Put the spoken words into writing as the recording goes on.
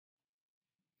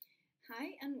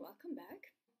Hi and welcome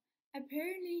back.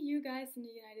 Apparently you guys in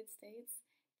the United States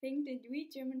think that we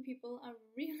German people are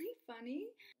really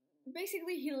funny,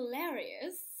 basically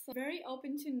hilarious, so very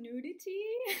open to nudity.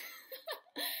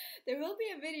 There will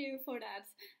be a video for that.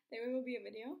 There will be a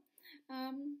video.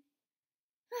 How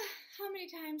many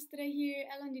times did I hear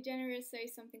Ellen DeGeneres say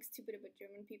something stupid about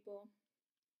German people?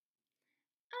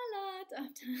 A lot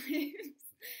of times.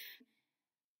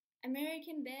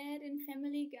 American Dad and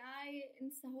Family Guy in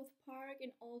South Park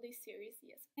and all these series,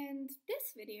 yes. And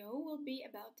this video will be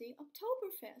about the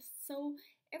Oktoberfest. So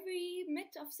every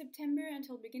mid of September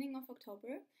until beginning of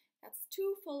October, that's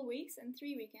 2 full weeks and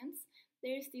 3 weekends,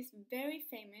 there's this very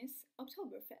famous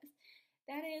Oktoberfest.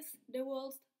 That is the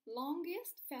world's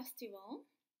longest festival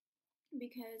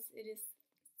because it is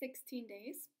 16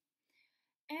 days.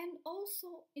 And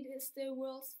also it is the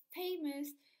world's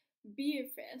famous Beer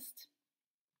fest.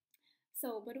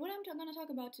 So, but what I'm going to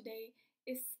talk about today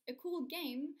is a cool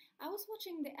game. I was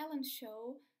watching the Ellen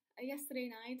show yesterday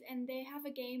night and they have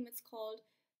a game, it's called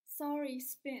Sorry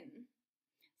Spin.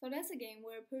 So that's a game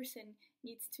where a person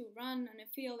needs to run on a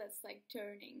field that's like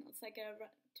turning. It's like a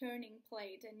turning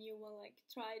plate and you will like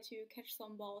try to catch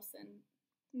some balls and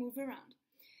move around.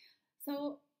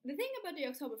 So the thing about the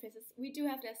Oktoberfest is we do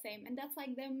have that same, and that's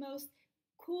like the most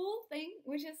cool thing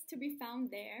which is to be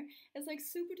found there. It's like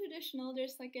super traditional.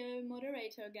 There's like a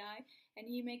moderator guy and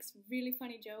he makes really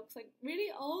funny jokes, like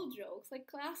really old jokes, like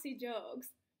classy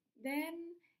jokes.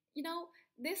 Then, you know,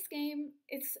 this game,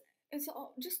 it's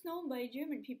just known by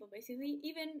German people basically,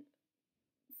 even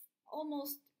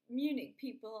almost Munich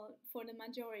people for the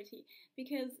majority,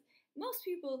 because most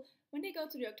people, when they go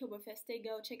to the Oktoberfest, they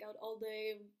go check out all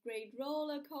the great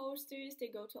roller coasters, they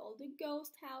go to all the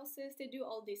ghost houses, they do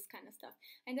all this kind of stuff.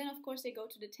 And then of course they go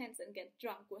to the tents and get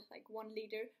drunk with like 1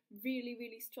 liter really,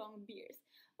 really strong beers.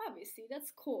 Obviously,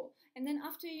 that's cool. And then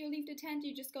after you leave the tent,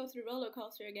 you just go to the roller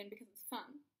coaster again because it's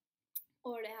fun.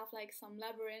 Or they have like some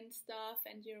labyrinth stuff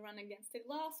and you run against the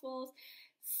glass walls.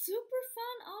 Super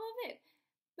fun, all of it.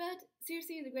 But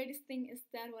seriously, the greatest thing is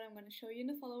that what I'm going to show you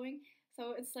in the following.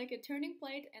 So it's like a turning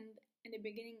plate, and in the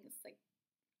beginning it's like,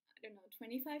 I don't know,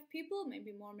 25 people,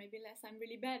 maybe more, maybe less. I'm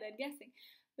really bad at guessing.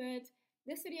 But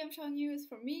this video I'm showing you is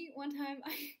for me. One time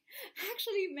I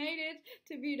actually made it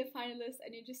to be the finalist,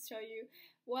 and it just show you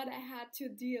what I had to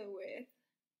deal with.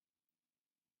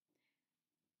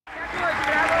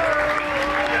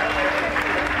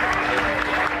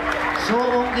 So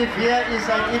ungefähr ist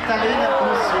ein Italiener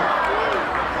Bussi.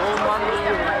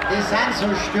 Die sind so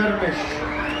stürmisch.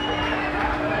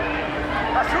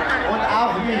 Und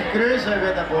auch nicht größer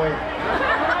wie der Ball.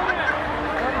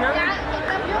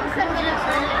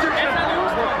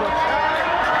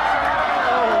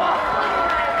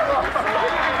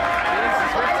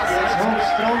 Jetzt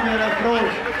hochst du drum wie der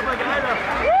Frosch.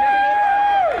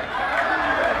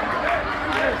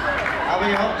 Aber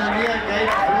ich hab noch nie einen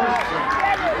gelben Frosch gesehen.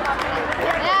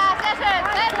 Ja, sehr schön,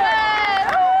 sehr schön!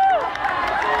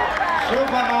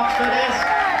 Super machst du das.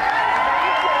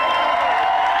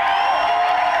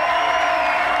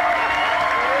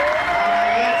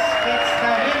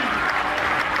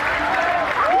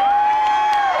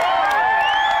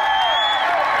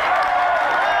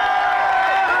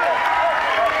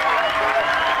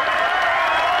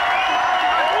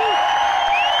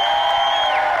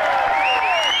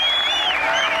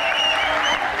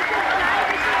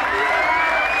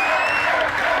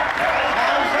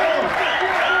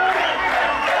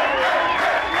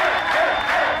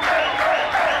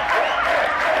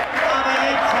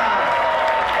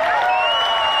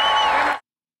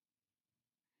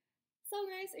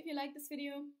 If you like this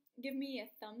video, give me a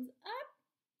thumbs up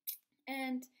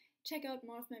and check out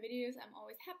more of my videos. I'm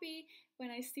always happy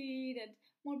when I see that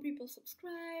more people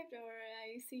subscribed, or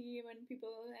I see when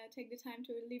people take the time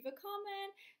to leave a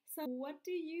comment. So what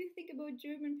do you think about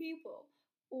German people?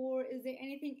 Or is there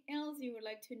anything else you would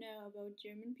like to know about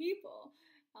German people?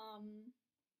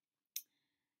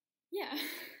 Yeah.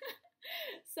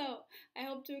 So I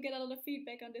hope to get a lot of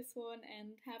feedback on this one,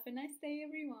 and have a nice day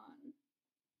everyone.